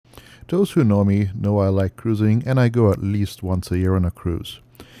Those who know me know I like cruising, and I go at least once a year on a cruise.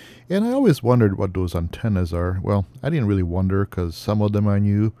 And I always wondered what those antennas are. Well, I didn't really wonder because some of them I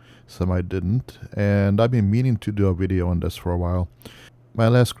knew, some I didn't, and I've been meaning to do a video on this for a while. My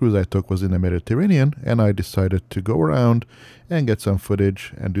last cruise I took was in the Mediterranean, and I decided to go around and get some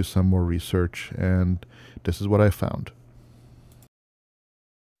footage and do some more research, and this is what I found.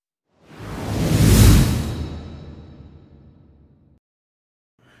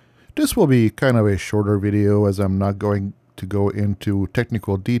 This will be kind of a shorter video as I'm not going to go into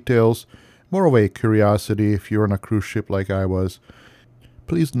technical details, more of a curiosity if you're on a cruise ship like I was.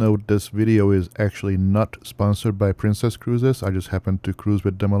 Please note this video is actually not sponsored by Princess Cruises. I just happen to cruise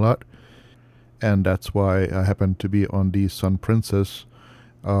with them a lot, and that's why I happen to be on the Sun Princess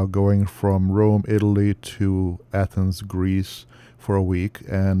going from Rome, Italy to Athens, Greece for a week,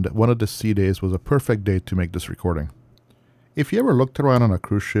 and one of the sea days was a perfect day to make this recording. If you ever looked around on a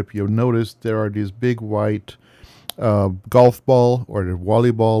cruise ship, you'll notice there are these big white golf ball or the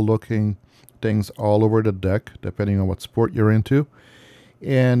volleyball looking things all over the deck, depending on what sport you're into.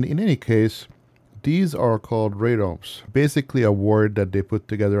 And in any case, these are called radomes. Basically a word that they put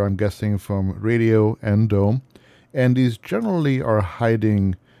together, I'm guessing, from radio and dome. And these generally are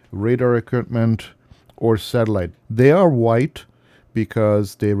hiding radar equipment or satellite. They are white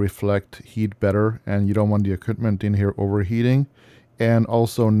because they reflect heat better, and you don't want the equipment in here overheating. And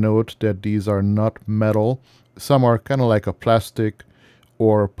also note that these are not metal. Some are kind of like a plastic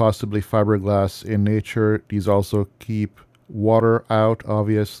or possibly fiberglass in nature. These also keep water out,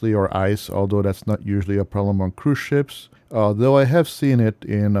 obviously, or ice, although that's not usually a problem on cruise ships. Though I have seen it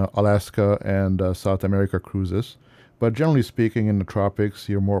in Alaska and South America cruises. But generally speaking, in the tropics,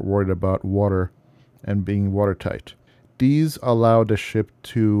 you're more worried about water and being watertight. These allow the ship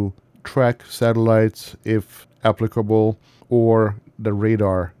to track satellites if applicable, or the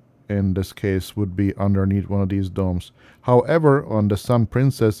radar in this case would be underneath one of these domes. However, on the Sun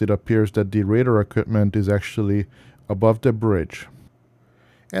Princess, it appears that the radar equipment is actually above the bridge.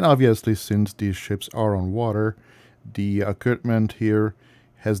 And obviously, since these ships are on water, the equipment here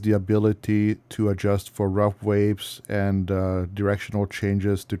has the ability to adjust for rough waves and directional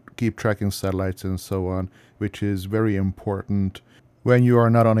changes to keep tracking satellites and so on, which is very important when you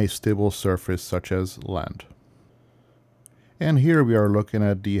are not on a stable surface such as land. And here we are looking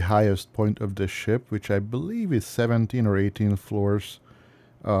at the highest point of the ship, which I believe is 17 or 18 floors,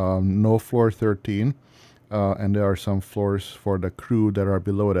 no floor 13. And there are some floors for the crew that are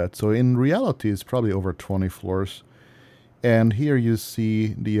below that. So in reality, it's probably over 20 floors. And here you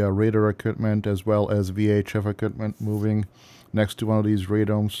see the radar equipment as well as VHF equipment moving next to one of these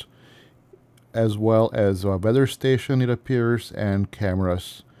radomes, as well as a weather station, it appears, and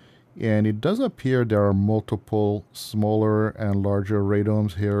cameras. And it does appear there are multiple smaller and larger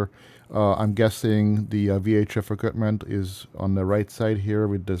radomes here. I'm guessing the VHF equipment is on the right side here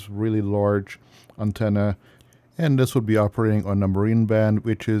with this really large antenna, and this would be operating on the marine band,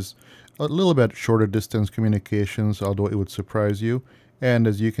 which is a little bit shorter distance communications, although it would surprise you. And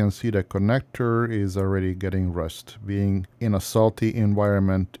as you can see, the connector is already getting rust. Being in a salty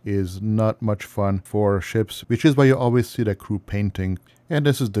environment is not much fun for ships, which is why you always see the crew painting. And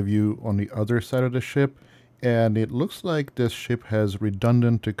this is the view on the other side of the ship, and it looks like this ship has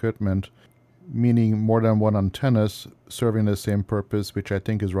redundant equipment, meaning more than one antennas serving the same purpose, which I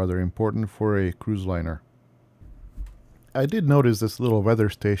think is rather important for a cruise liner. I did notice this little weather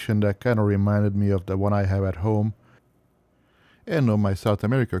station that kind of reminded me of the one I have at home. And on my South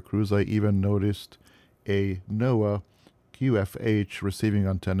America cruise, I even noticed a NOAA QFH receiving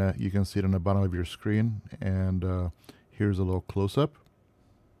antenna. You can see it on the bottom of your screen, and here's a little close-up.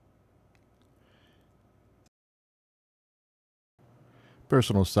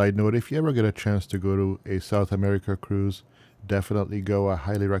 Personal side note, if you ever get a chance to go to a South America cruise, definitely go. I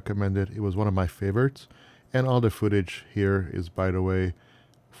highly recommend it. It was one of my favorites. And all the footage here is, by the way,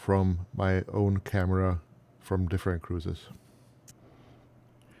 from my own camera from different cruises.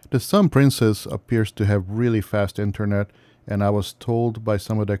 The Sun Princess appears to have really fast internet, and I was told by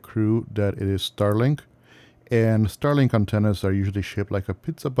some of the crew that it is Starlink. And Starlink antennas are usually shaped like a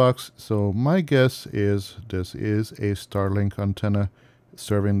pizza box, so my guess is this is a Starlink antenna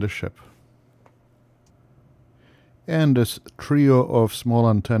serving the ship. And this trio of small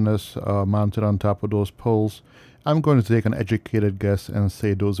antennas mounted on top of those poles, I'm going to take an educated guess and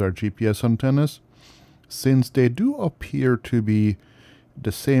say those are GPS antennas, since they do appear to be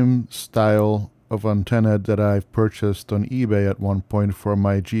the same style of antenna that I've purchased on eBay at one point for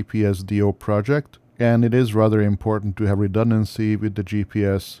my GPS DO project. And it is rather important to have redundancy with the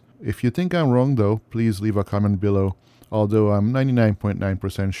GPS. If you think I'm wrong though, please leave a comment below. although I'm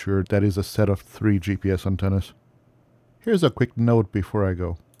 99.9% sure that is a set of 3 GPS antennas. Here's a quick note before I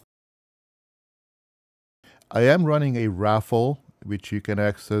go. I am running a raffle, which you can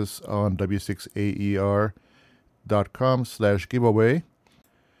access on w6aer.com/giveaway.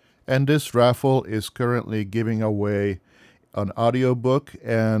 And this raffle is currently giving away an audiobook,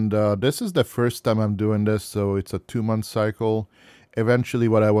 and this is the first time I'm doing this, so it's a 2-month cycle. Eventually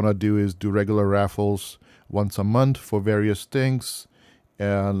what I want to do is do regular raffles once a month for various things,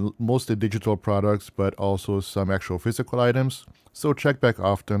 and mostly digital products, but also some actual physical items. So check back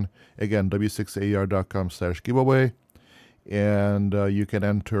often. Again, w6aer.com/giveaway, and you can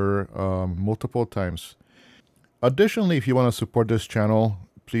enter multiple times. Additionally, if you want to support this channel,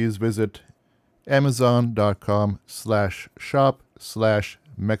 please visit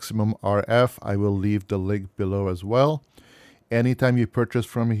amazon.com/shop/MaximumRF. I will leave the link below as well. Anytime you purchase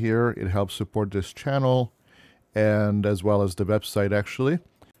from here, it helps support this channel and as well as the website actually.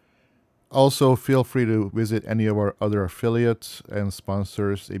 Also, feel free to visit any of our other affiliates and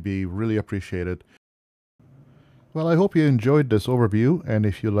sponsors. It'd be really appreciated. Well, I hope you enjoyed this overview, and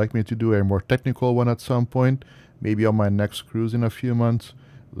if you'd like me to do a more technical one at some point, maybe on my next cruise in a few months,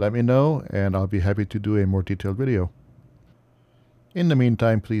 let me know and I'll be happy to do a more detailed video. In the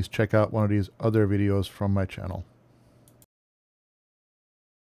meantime, please check out one of these other videos from my channel.